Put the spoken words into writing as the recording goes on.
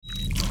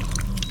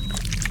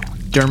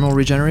Dermal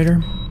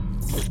regenerator?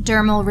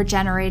 Dermal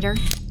regenerator.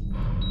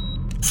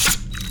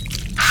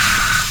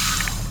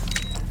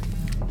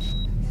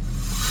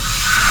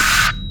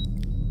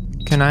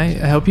 Can I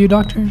help you,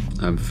 Doctor?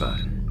 I'm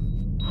fine.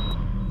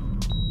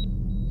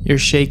 You're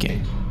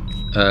shaking.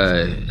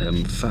 I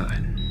am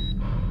fine.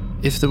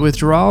 If the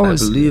withdrawal I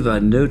is... believe I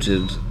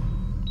noted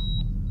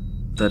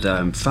that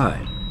I'm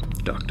fine,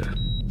 Doctor.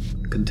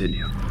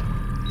 Continue.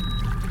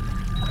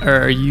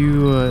 Are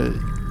you,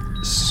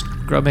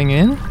 scrubbing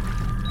in?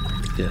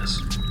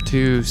 Yes.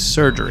 To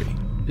surgery?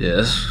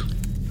 Yes.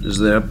 Is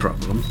there a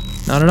problem?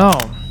 Not at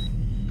all.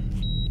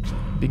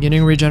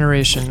 Beginning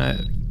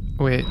regeneration.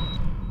 Wait.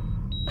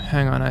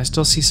 Hang on, I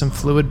still see some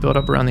fluid build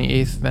up around the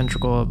 8th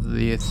ventricle of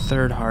the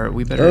 3rd heart.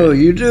 We better... Oh,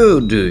 you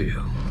do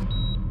you?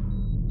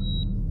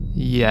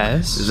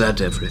 Yes. Is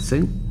that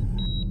everything?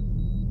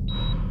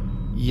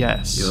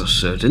 Yes. You're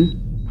certain?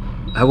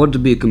 I want to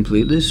be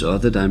completely sure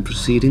that I'm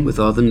proceeding with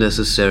all the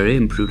necessary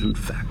and prudent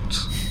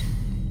facts.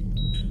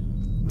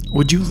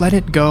 Would you let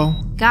it go?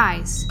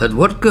 Guys. Let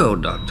what go,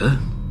 Doctor?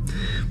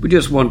 We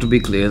just want to be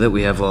clear that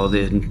we have all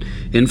the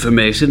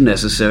information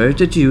necessary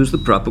to choose the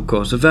proper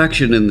course of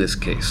action in this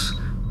case.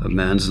 A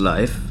man's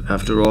life,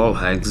 after all,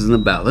 hangs in the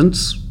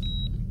balance.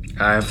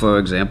 I, for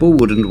example,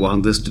 wouldn't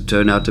want this to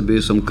turn out to be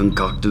some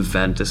concocted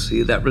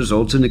fantasy that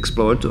results in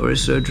exploratory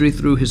surgery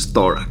through his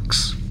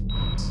thorax.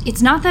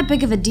 It's not that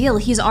big of a deal.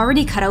 He's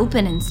already cut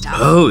open and stuff.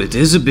 Oh, it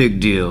is a big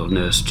deal,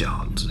 Nurse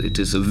Johns. It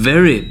is a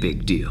very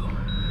big deal.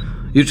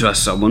 You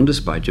trust someone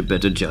despite your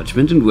better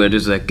judgment, and where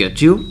does that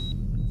get you?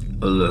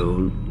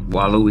 Alone,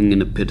 wallowing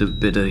in a pit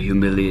of bitter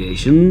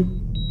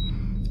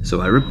humiliation?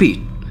 So I repeat,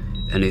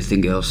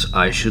 anything else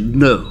I should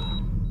know?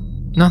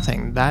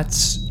 Nothing.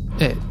 That's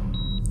it.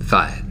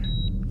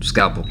 Fine.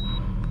 Scalpel.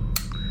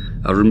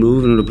 I'll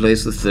remove and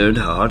replace the 3rd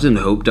heart and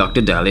hope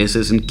Dr. Dalias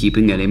isn't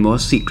keeping any more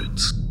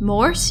secrets.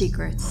 More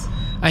secrets?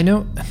 I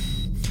know...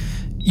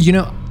 You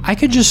know, I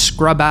could just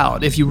scrub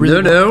out if you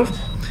really... No.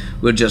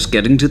 We're just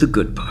getting to the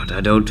good part.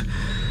 I don't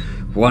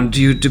want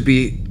you to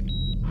be...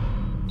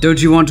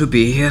 Don't you want to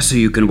be here so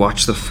you can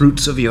watch the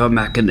fruits of your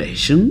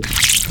machination?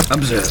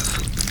 Observe.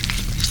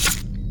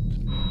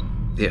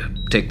 Here,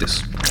 take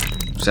this.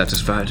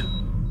 Satisfied?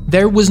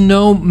 There was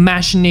no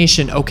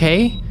machination,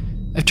 okay?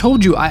 I've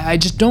told you, I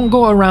just don't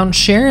go around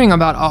sharing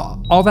about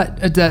all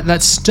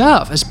that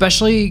stuff,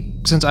 especially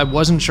since I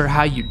wasn't sure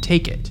how you'd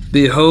take it.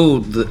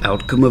 Behold the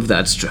outcome of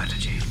that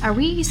strategy. Are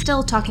we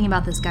still talking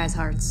about this guy's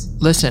hearts?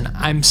 Listen,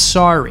 I'm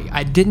sorry.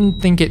 I didn't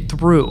think it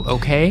through,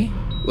 okay?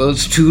 Well,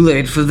 it's too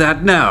late for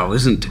that now,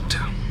 isn't it?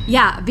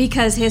 Yeah,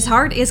 because his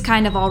heart is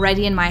kind of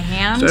already in my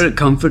hand. It's very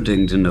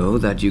comforting to know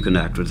that you can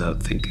act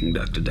without thinking,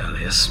 Dr.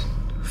 Dalias.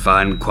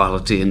 Fine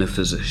quality in a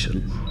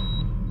physician.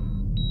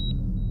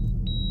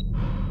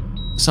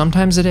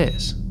 Sometimes it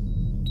is.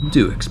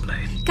 Do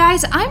explain.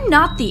 Guys, I'm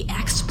not the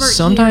expert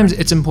Sometimes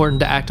here. it's important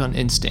to act on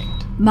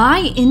instinct.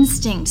 My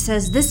instinct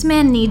says this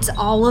man needs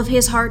all of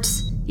his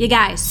hearts. You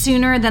guys,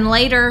 sooner than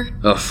later.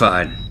 Oh,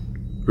 fine.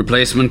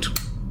 Replacement.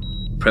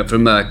 Prep for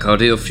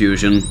myocardial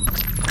fusion.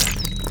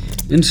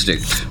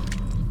 Instinct.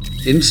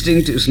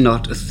 Instinct is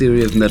not a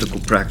theory of medical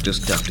practice,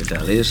 Dr.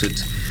 Dalias.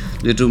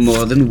 It's little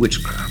more than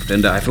witchcraft,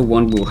 and I, for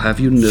one, will have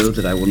you know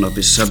that I will not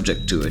be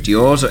subject to it,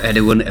 yours or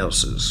anyone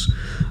else's.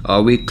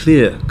 Are we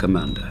clear,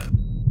 Commander?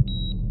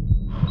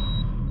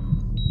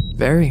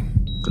 Very.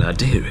 Glad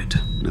to hear it.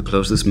 Now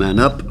close this man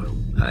up.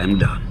 I am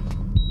done.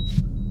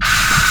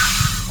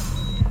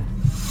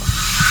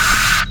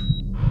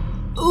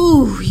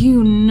 Ooh,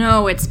 you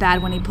know it's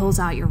bad when he pulls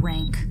out your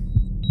rank.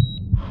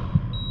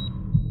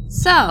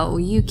 So,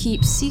 you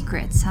keep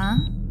secrets, huh?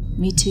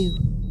 Me too.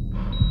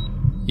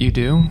 You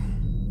do?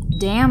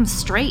 Damn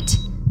straight.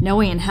 No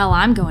way in hell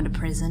I'm going to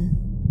prison.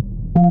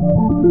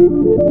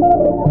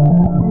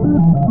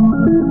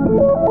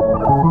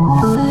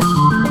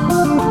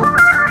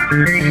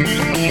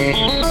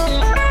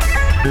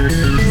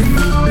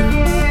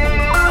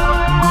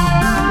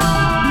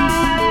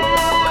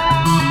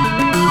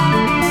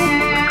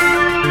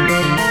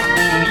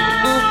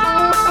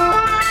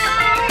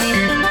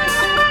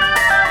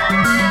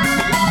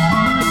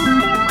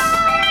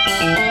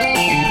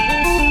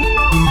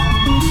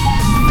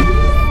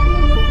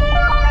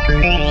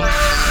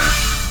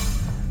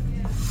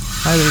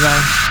 Hi,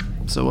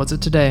 Levi. So what's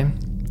it today?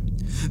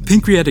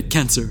 Pancreatic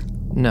cancer.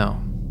 No.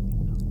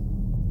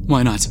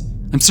 Why not?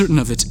 I'm certain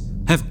of it.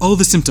 I have all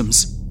the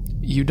symptoms.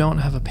 You don't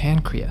have a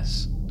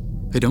pancreas.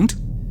 I don't?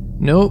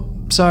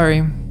 Nope,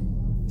 sorry.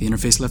 The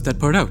interface left that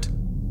part out.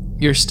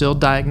 You're still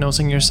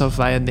diagnosing yourself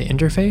via the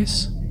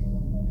interface?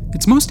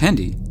 It's most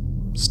handy.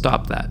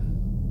 Stop that.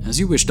 As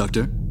you wish,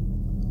 Doctor.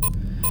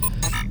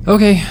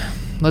 Okay,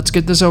 let's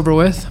get this over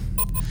with.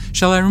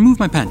 Shall I remove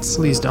my pants?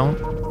 Please don't.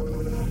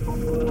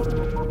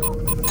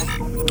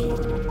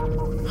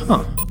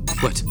 Huh.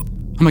 What?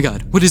 Oh my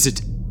god, what is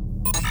it?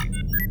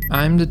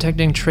 I'm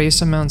detecting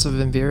trace amounts of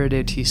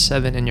Inviridae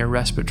T7 in your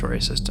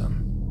respiratory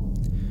system.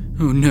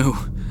 Oh no.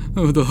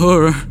 Oh, the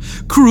horror.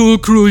 Cruel,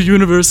 cruel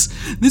universe.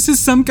 This is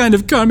some kind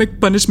of karmic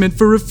punishment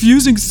for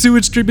refusing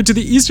sewage treatment to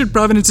the Eastern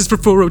provinces for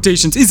 4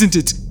 rotations, isn't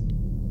it?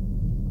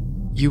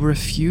 You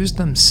refused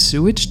them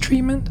sewage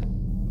treatment?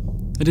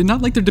 I did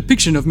not like their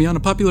depiction of me on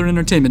a popular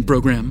entertainment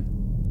program.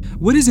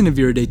 What is an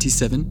Urvidian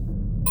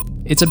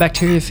AT7? It's a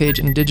bacteriophage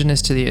indigenous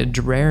to the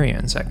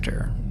Agrarian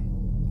sector.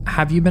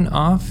 Have you been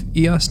off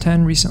EOS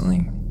 10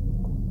 recently?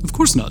 Of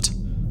course not.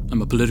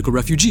 I'm a political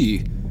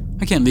refugee.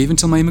 I can't leave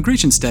until my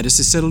immigration status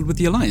is settled with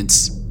the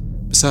Alliance.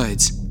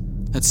 Besides,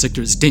 that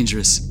sector is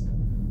dangerous.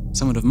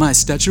 Someone of my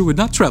stature would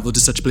not travel to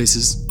such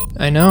places.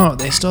 I know,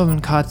 they still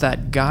haven't caught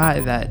that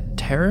guy, that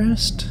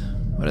terrorist?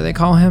 What do they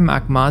call him?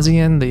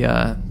 Akmazian?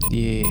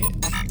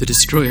 The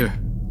Destroyer.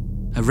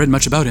 I've read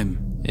much about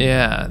him.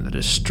 Yeah, the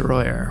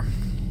Destroyer.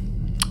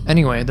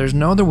 Anyway, there's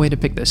no other way to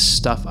pick this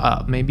stuff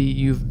up. Maybe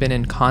you've been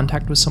in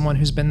contact with someone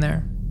who's been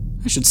there?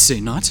 I should say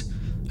not.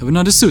 I would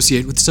not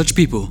associate with such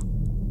people.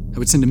 I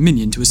would send a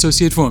minion to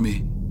associate for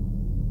me.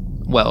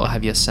 Well,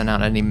 have you sent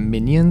out any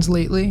minions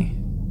lately?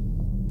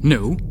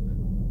 No.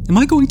 Am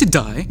I going to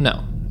die?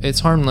 No, it's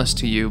harmless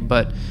to you,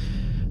 but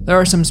there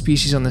are some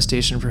species on the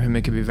station for whom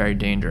it could be very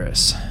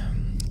dangerous.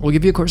 We'll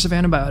give you a course of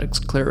antibiotics,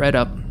 clear it right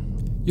up.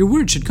 Your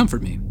words should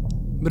comfort me,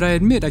 but I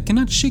admit I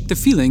cannot shake the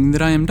feeling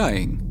that I am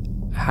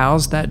dying.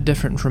 How's that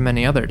different from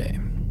any other day?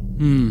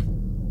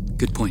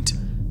 Good point.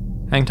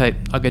 Hang tight,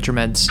 I'll get your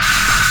meds.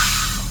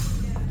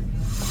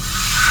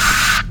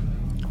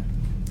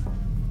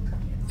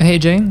 Hey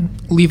Jane,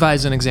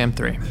 Levi's in exam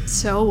 3.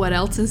 So, what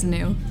else is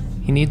new?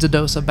 He needs a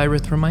dose of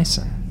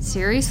erythromycin.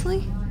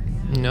 Seriously?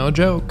 No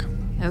joke.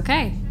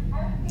 Okay.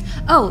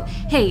 Oh,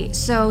 hey,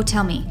 so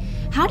tell me,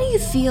 how do you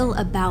feel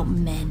about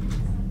men?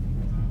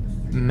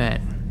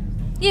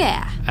 Men.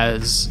 Yeah.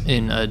 As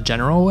in a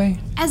general way?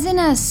 As in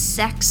a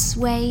sex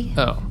way?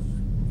 Oh,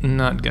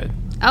 not good.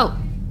 Oh,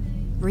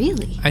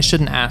 really? I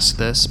shouldn't ask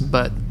this,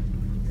 but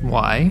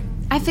why?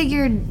 I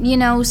figured,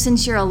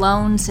 since you're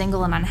alone,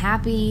 single, and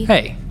unhappy.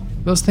 Hey,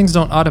 those things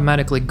don't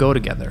automatically go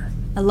together.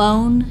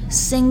 Alone,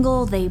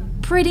 single, they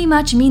pretty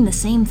much mean the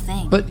same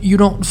thing. But you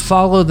don't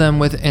follow them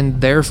with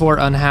 "and therefore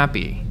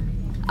unhappy."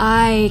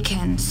 I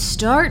can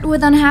start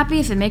with unhappy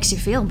if it makes you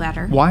feel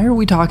better. Why are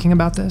we talking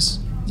about this?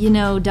 You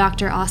know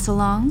Dr.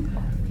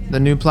 Ocelong? The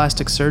new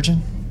plastic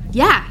surgeon?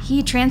 Yeah,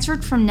 he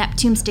transferred from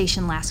Neptune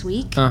Station last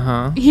week.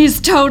 Uh-huh. He's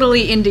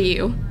totally into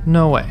you.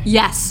 No way.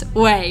 Yes,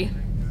 way.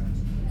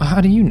 How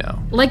do you know?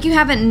 Like you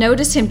haven't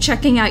noticed him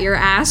checking out your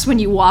ass when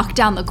you walk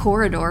down the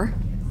corridor.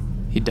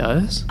 He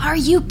does? Are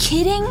you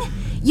kidding?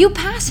 You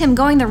pass him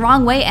going the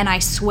wrong way and I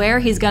swear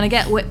he's gonna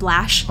get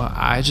whiplash. Well,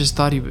 I just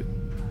thought he would...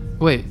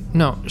 Wait,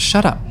 no,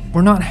 shut up.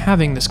 We're not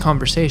having this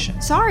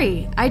conversation.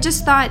 Sorry, I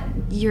just thought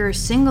you're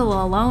single,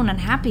 alone,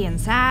 unhappy, and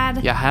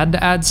sad. You had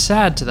to add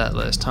sad to that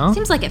list, huh?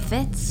 Seems like it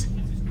fits.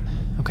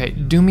 Okay,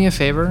 do me a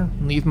favor.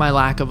 Leave my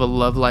lack of a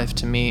love life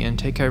to me and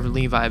take care of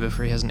Levi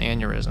before he has an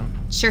aneurysm.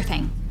 Sure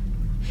thing.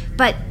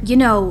 But,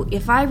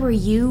 if I were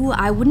you,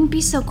 I wouldn't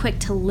be so quick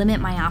to limit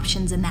my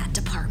options in that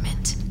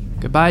department.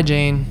 Goodbye,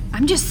 Jane.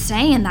 I'm just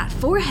saying that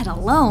forehead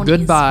alone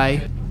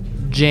Goodbye,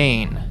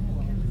 Jane.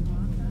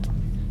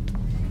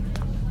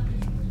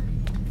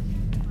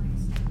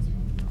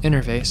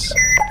 Interface.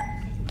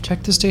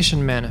 Check the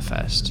station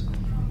manifest.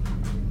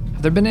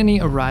 Have there been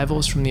any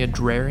arrivals from the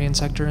Agrarian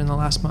sector in the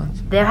last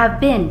month? There have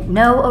been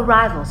no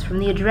arrivals from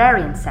the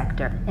Agrarian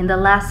sector in the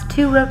last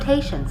 2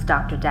 rotations,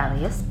 Dr.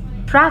 Dalias.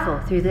 Travel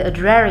through the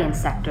Agrarian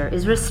sector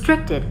is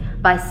restricted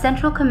by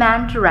Central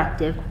Command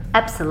Directive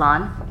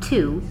Epsilon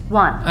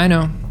 2-1. I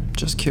know,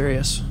 just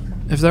curious.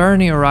 If there are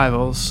any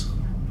arrivals,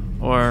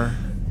 or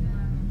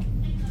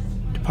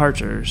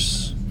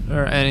departures,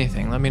 or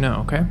anything, let me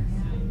know, okay?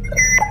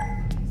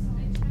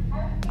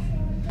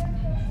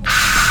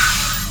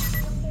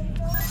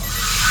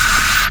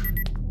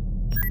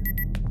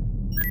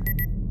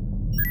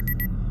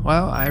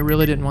 Well, I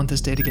really didn't want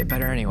this day to get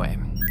better anyway.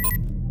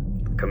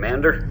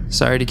 Commander?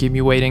 Sorry to keep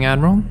you waiting,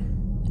 Admiral.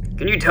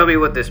 Can you tell me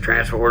what this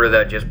transfer order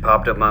that just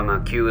popped up on my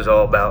queue is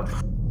all about?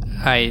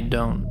 I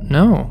don't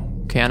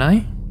know. Can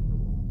I?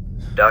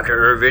 Dr.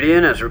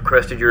 Urvidian has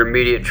requested your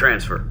immediate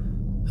transfer.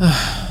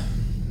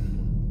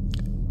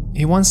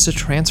 He wants to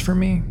transfer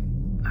me?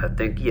 I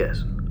think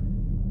yes.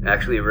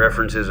 Actually, it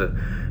references a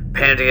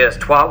panty-ass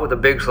twat with a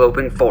big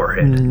sloping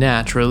forehead.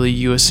 Naturally,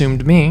 you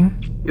assumed me.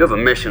 You have a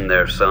mission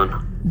there,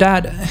 son.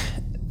 Dad,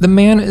 the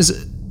man is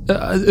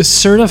a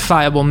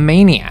certifiable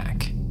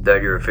maniac.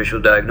 That your official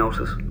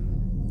diagnosis?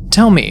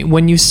 Tell me,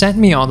 when you sent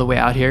me all the way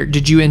out here,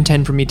 did you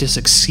intend for me to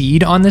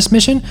succeed on this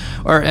mission?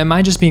 Or am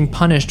I just being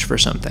punished for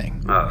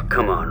something? Oh,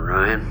 come on,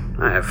 Ryan.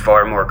 I have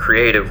far more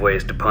creative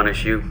ways to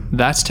punish you.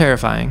 That's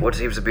terrifying. What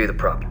seems to be the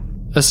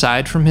problem?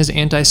 Aside from his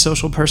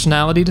antisocial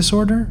personality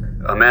disorder?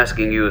 I'm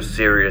asking you a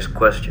serious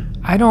question.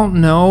 I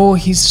don't know.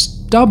 He's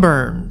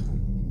stubborn,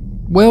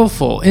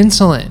 willful,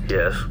 insolent.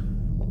 Yes.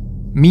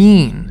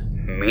 Mean.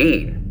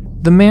 Mean?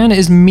 The man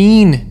is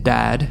mean,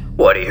 Dad.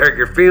 What, he hurt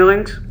your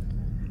feelings?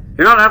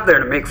 You're not out there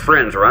to make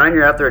friends, Ryan.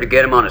 You're out there to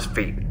get him on his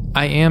feet.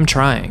 I am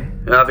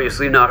trying.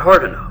 Obviously not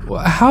hard enough.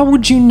 How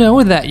would you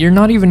know that? You're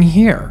not even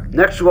here.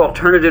 Next to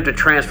alternative to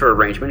transfer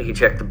arrangement, he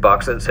checked the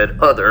box that said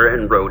other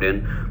and wrote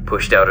in,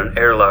 pushed out an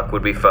airlock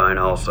would be fine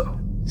also.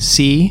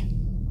 See?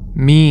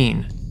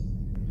 Mean.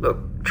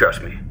 Look,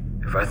 Trust me,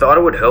 if I thought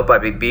it would help,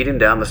 I'd be beating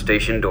down the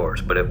station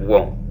doors, but it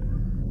won't.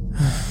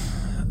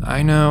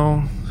 I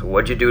know. So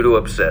what'd you do to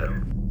upset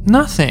him?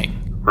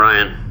 Nothing.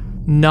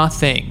 Ryan.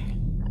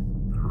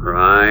 Nothing.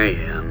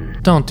 Ryan.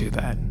 Don't do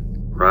that.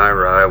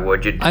 Rai,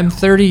 what'd you do? I'm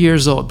 30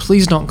 years old.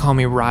 Please don't call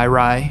me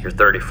Rai. You're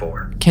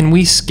 34. Can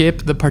we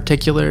skip the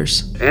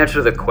particulars?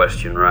 Answer the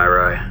question,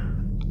 Rai.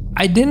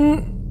 I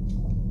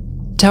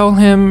didn't tell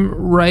him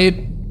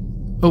right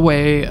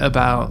away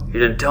about... You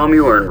didn't tell him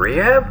you were in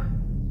rehab?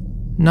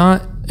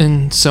 Not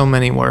in so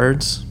many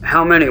words.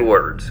 How many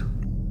words?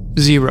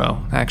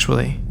 0,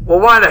 actually. Well,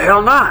 why the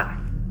hell not?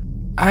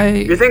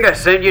 You I think I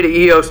sent you to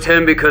EOS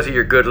 10 because of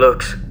your good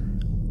looks?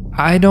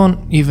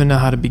 don't even know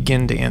how to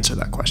begin to answer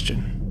that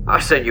question. I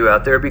sent you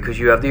out there because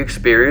you have the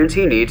experience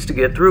he needs to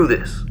get through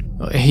this.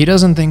 He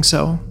doesn't think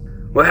so.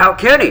 Well, how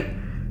can he,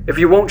 if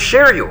you won't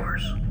share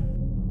yours?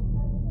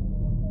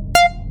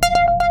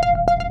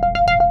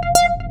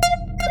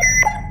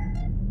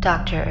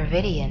 Dr.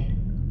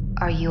 Urvidian,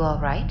 are you all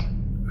right?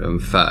 I'm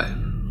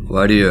fine.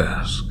 Why do you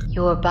ask?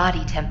 Your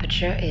body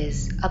temperature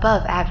is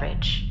above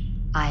average.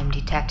 I'm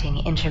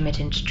detecting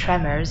intermittent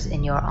tremors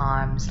in your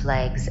arms,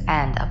 legs,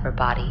 and upper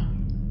body.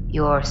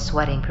 You're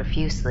sweating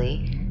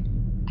profusely.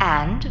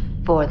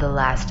 And, for the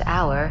last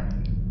hour,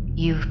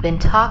 you've been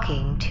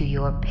talking to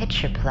your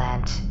pitcher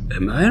plant.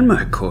 Am I in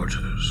my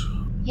quarters?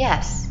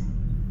 Yes.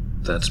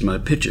 That's my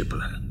pitcher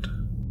plant.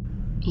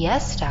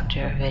 Yes, Dr.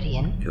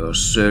 Urvidian. You're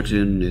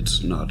certain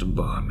it's not a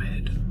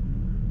barmaid?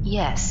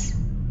 Yes.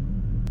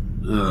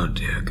 Oh,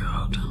 dear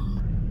God.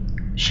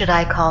 Should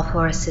I call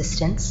for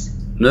assistance?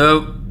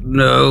 No,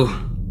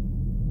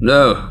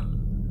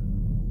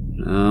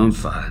 I'm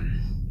fine.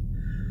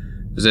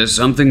 Is there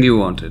something you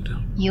wanted?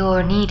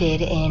 You're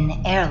needed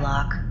in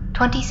Airlock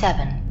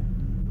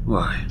 27.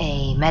 Why?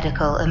 A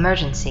medical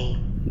emergency.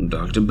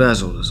 Dr.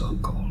 Basil is on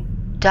call.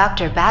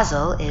 Dr.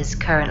 Basil is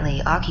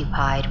currently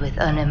occupied with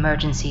an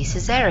emergency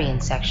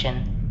cesarean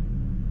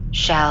section.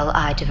 Shall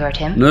I divert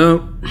him?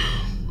 No,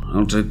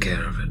 I'll take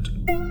care of it.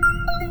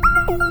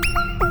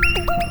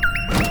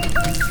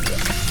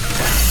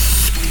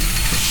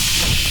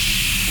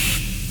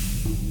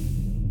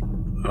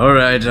 All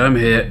right, I'm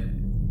here.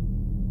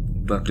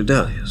 Dr.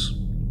 Dalias.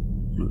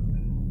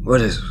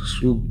 What is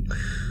this?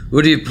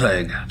 What are you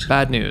playing at?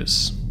 Bad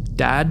news.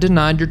 Dad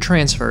denied your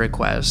transfer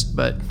request,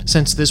 but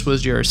since this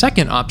was your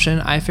second option,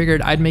 I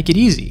figured I'd make it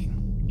easy.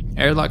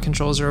 Airlock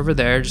controls are over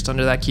there, just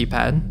under that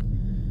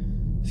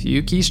keypad.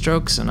 Few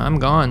keystrokes and I'm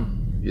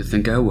gone. You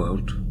think I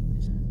won't?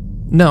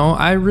 No,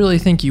 I really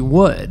think you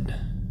would.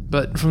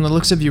 But from the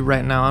looks of you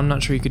right now, I'm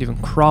not sure you could even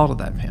crawl to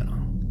that panel.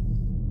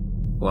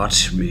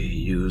 Watch me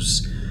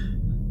use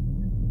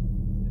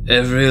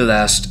every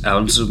last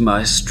ounce of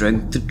my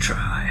strength to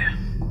try.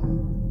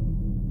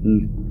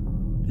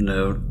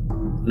 No,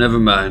 never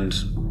mind.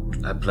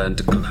 I plan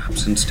to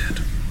collapse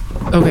instead.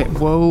 Okay,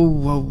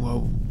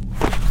 whoa.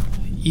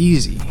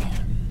 Easy.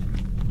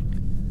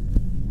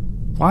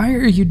 Why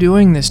are you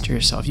doing this to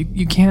yourself?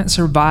 You can't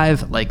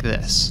survive like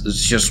this.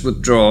 It's just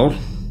withdrawal.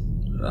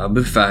 I'll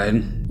be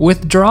fine.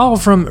 Withdrawal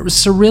from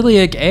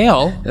cerealic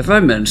ale? If I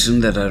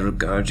mention that I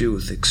regard you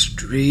with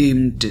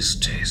extreme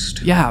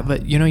distaste. Yeah,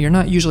 but you're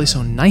not usually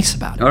so nice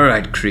about it. All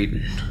right,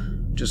 cretin.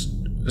 Just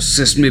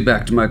assist me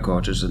back to my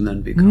quarters and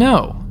then be gone.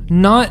 No,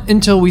 not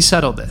until we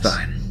settle this.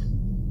 Fine.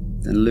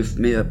 Then lift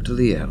me up to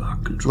the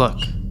airlock controls.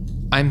 Look,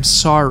 I'm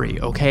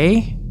sorry,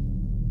 okay?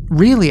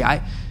 Really,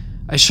 I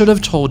should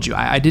have told you.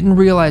 I didn't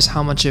realize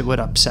how much it would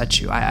upset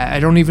you. I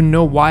don't even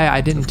know why I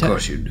didn't tell. Of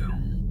course you do.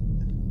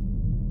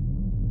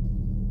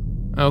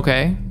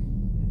 Okay.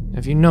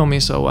 If you know me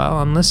so well,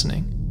 I'm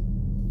listening.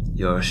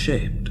 You're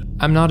ashamed.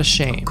 I'm not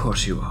ashamed. Of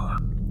course you are.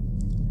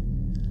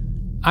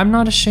 I'm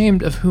not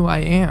ashamed of who I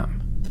am.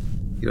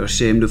 You're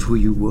ashamed of who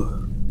you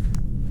were.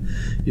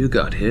 You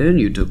got here and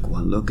you took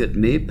one look at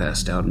me,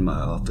 passed out in my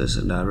office,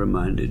 and I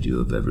reminded you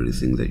of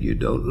everything that you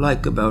don't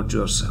like about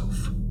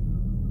yourself.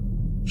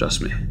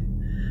 Trust me,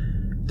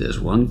 there's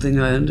one thing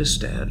I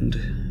understand.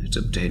 It's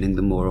obtaining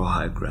the moral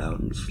high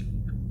ground,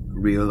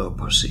 real or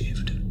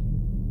perceived.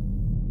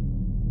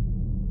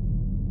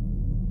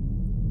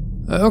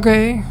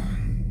 Okay.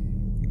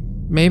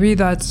 Maybe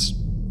that's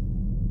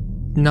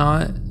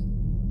not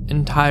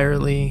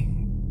entirely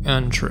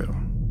untrue.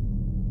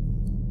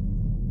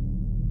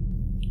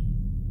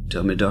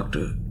 Tell me,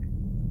 Doctor,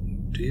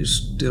 do you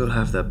still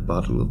have that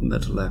bottle of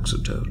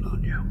metalaxetone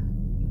on you?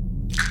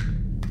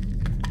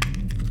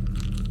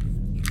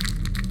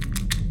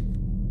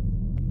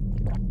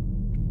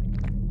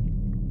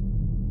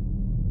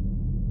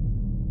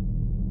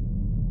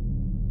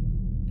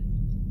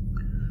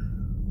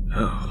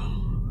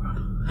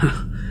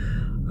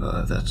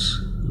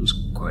 That's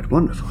quite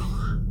wonderful.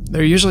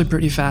 They're usually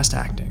pretty fast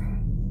acting.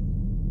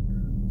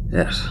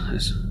 Yes.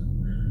 Is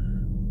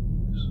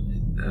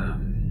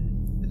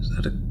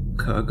that a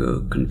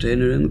cargo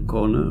container in the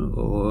corner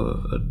or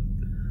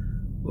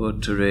a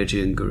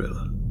Turagian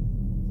gorilla?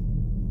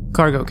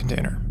 Cargo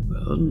container.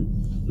 Well,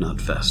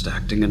 not fast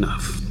acting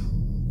enough.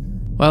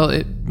 Well,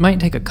 it might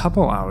take a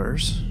couple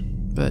hours.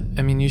 But,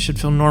 I mean, you should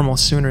feel normal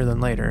sooner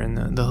than later,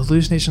 and the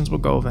hallucinations will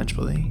go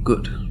eventually.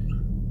 Good.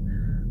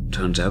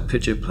 Turns out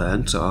pitcher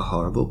plants are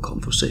horrible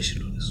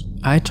conversationalists.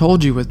 I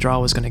told you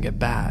withdrawal was going to get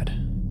bad.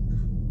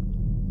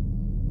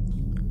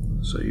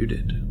 So you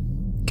did.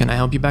 Can I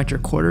help you back to your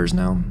quarters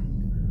now?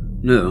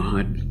 No,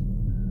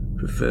 I'd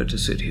prefer to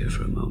sit here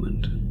for a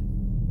moment.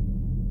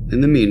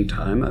 In the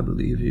meantime, I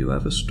believe you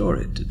have a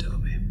story to tell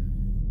me.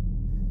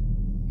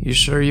 You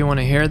sure you want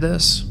to hear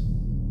this?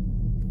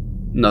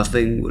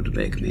 Nothing would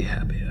make me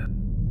happier.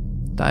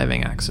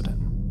 Diving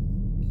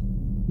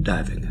accident.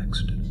 Diving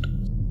accident.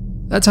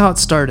 That's how it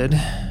started.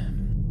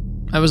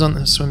 I was on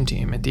the swim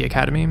team at the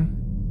academy.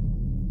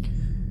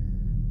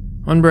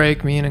 One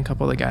break, me and a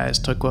couple of guys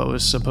took what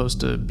was supposed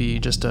to be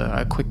just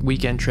a quick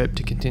weekend trip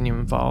to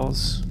Continuum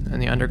Falls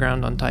and the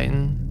underground on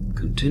Titan.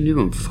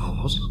 Continuum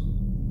Falls?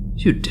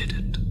 You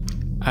didn't.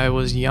 I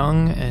was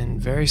young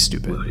and very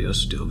stupid. Well, you're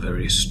still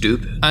very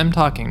stupid. I'm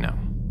talking now.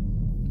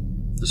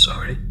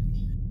 Sorry.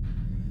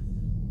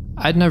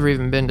 I'd never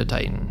even been to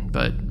Titan,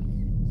 but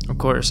of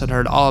course I'd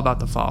heard all about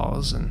the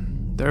falls,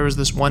 and there was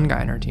this one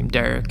guy in our team,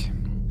 Derek.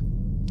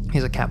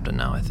 He's a captain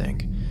now, I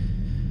think.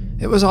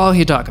 It was all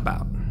he'd talk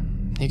about.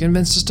 He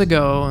convinced us to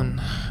go, and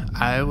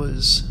I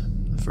was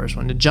the first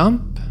one to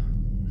jump,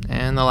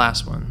 and the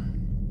last one.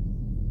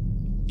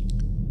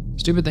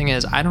 Stupid thing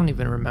is, I don't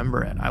even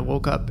remember it. I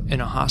woke up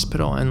in a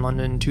hospital in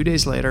London 2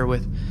 days later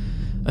with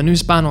a new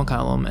spinal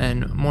column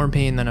and more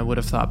pain than I would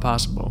have thought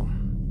possible.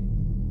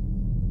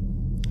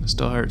 It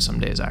still hurts some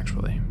days,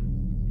 actually.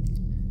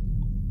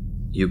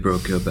 You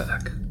broke your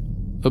back.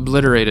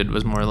 Obliterated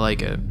was more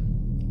like it.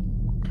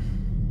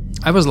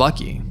 I was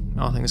lucky,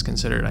 all things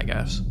considered, I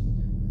guess.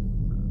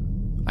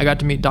 I got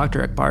to meet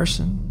Dr.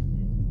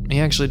 Ekbarson. He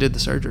actually did the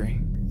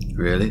surgery.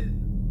 Really?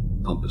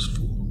 Pompous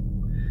fool.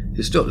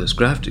 He stole his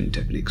grafting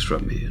techniques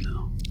from me, you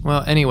know.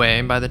 Well,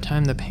 anyway, by the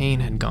time the pain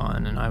had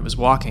gone and I was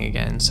walking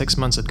again, 6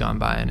 months had gone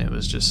by and it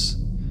was just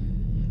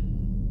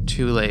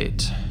too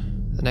late.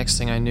 The next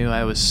thing I knew,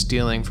 I was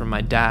stealing from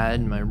my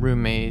dad, my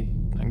roommate,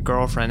 my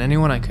girlfriend,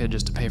 anyone I could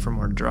just to pay for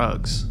more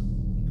drugs.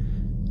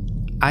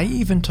 I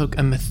even took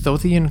a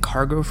Methothian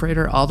cargo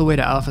freighter all the way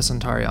to Alpha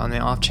Centauri on the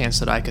off chance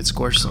that I could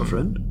score some.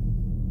 Girlfriend?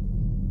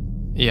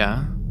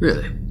 Yeah.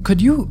 Really?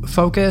 Could you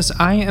focus?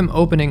 I am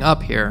opening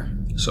up here.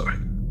 Sorry.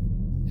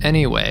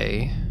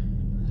 Anyway,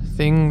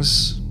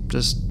 things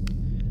just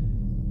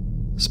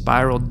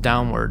spiraled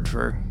downward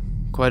for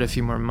quite a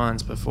few more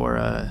months before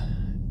a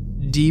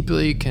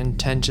deeply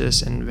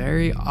contentious and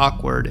very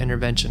awkward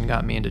intervention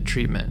got me into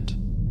treatment.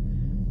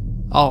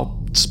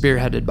 All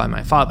spearheaded by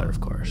my father, of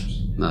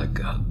course. My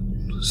God.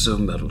 So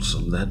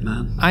meddlesome, that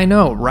man. I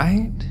know,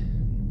 right?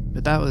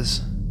 But that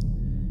was...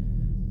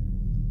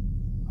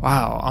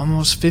 wow,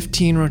 almost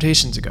 15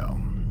 rotations ago.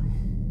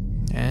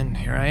 And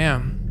here I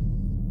am.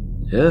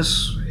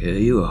 Yes, here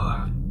you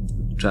are.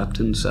 Trapped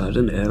inside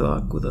an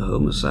airlock with a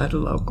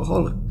homicidal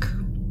alcoholic.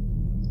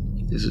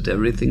 Is it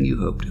everything you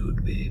hoped it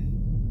would be?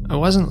 I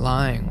wasn't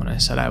lying when I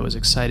said I was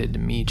excited to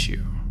meet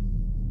you.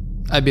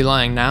 I'd be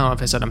lying now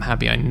if I said I'm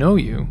happy I know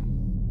you.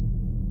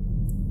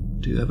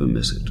 Do you ever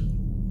miss it?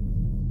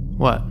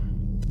 What?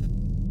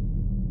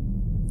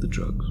 The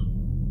drugs.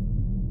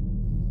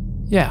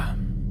 Yeah.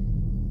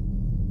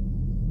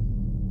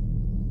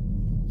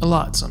 A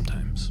lot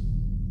sometimes.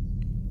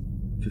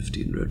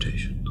 15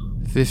 rotations.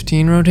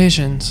 15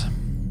 rotations.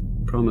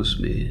 Promise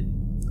me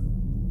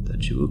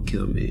that you will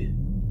kill me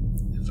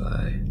if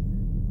I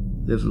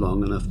live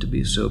long enough to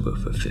be sober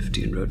for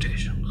 15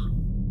 rotations.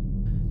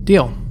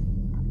 Deal.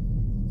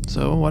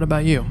 So, what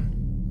about you?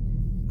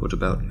 What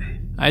about me?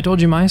 I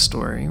told you my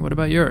story. What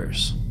about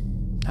yours?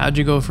 How'd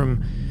you go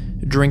from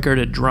drinker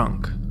to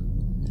drunk?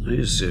 Are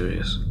you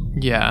serious?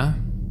 Yeah.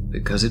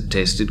 Because it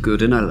tasted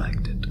good and I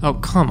liked it. Oh,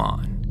 come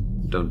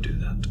on. Don't do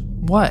that.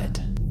 What?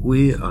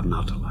 We are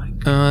not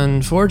alike.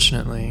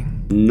 Unfortunately.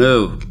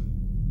 No.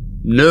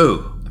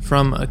 No.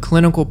 From a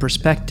clinical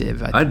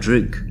perspective, I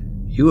drink.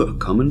 You are a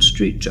common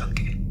street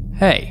junkie.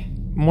 Hey,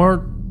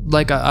 more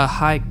like a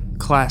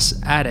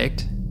high-class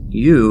addict.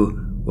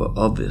 You were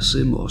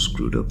obviously more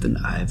screwed up than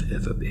I've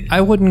ever been.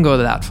 I wouldn't go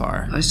that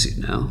far. I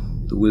see now.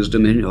 The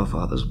wisdom in your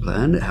father's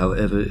plan,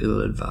 however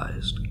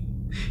ill-advised.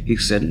 He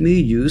sent me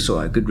you so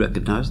I could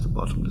recognize the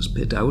bottomless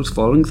pit I was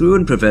falling through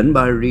and prevent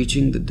by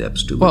reaching the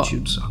depths to which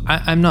you'd sunk.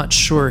 I'm not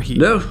sure he...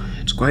 No,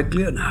 it's quite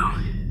clear now.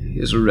 He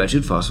is a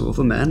wretched fossil of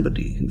a man, but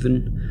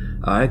even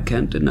I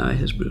can't deny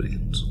his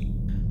brilliance.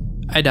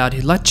 I doubt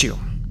he'd let you.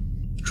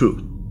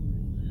 True.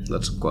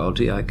 That's a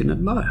quality I can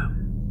admire.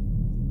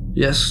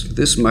 Yes,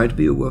 this might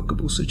be a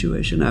workable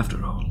situation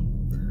after all.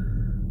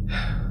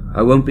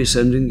 I won't be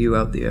sending you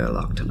out the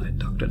airlock tonight,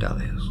 Dr.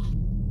 Dalias.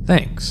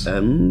 Thanks.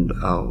 And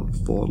I'll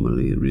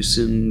formally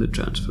rescind the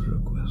transfer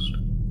request.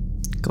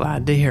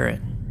 Glad to hear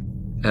it.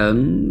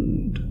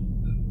 And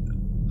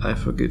I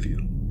forgive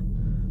you.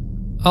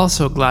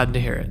 Also glad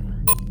to hear it.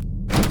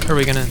 Are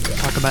we gonna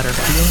talk about our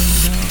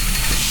feelings now?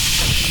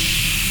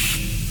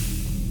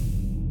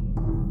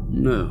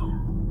 No.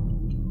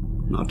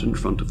 Not in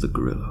front of the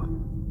gorilla.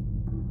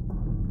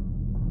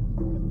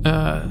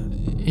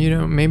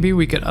 Maybe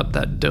we could up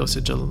that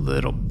dosage a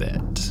little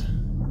bit.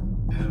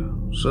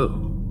 So,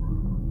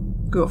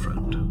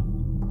 girlfriend,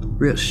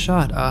 really?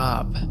 Shut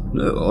up.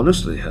 No,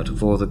 honestly, out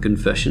of all the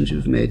confessions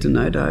you've made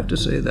tonight, I have to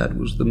say that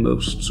was the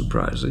most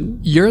surprising.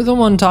 You're the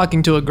one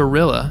talking to a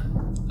gorilla.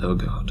 Oh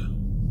god.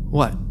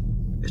 What?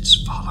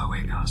 It's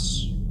following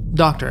us.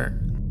 Doctor.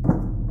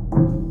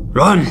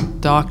 Run!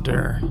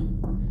 Doctor.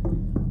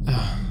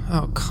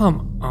 Oh,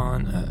 come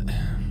on.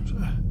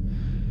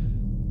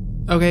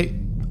 Okay,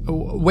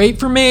 wait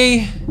for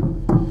me!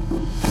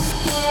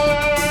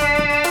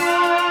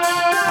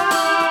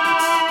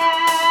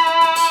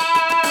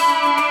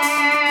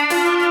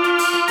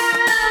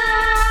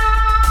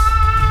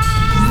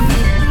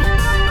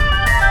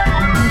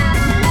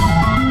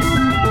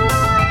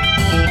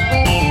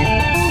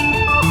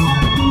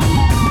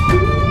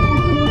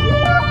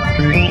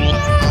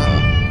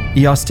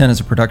 EOS 10 is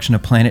a production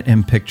of Planet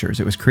M Pictures.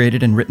 It was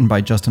created and written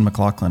by Justin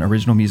McLachlan.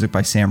 Original music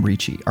by Sam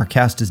Ricci. Our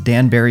cast is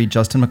Dan Barry,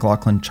 Justin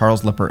McLachlan,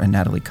 Charles Lipper, and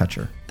Natalie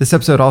Cutcher. This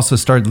episode also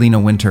starred Lena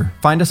Winter.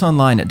 Find us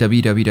online at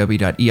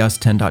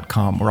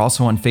www.eos10.com. We're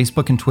also on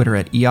Facebook and Twitter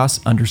at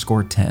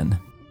EOS_10.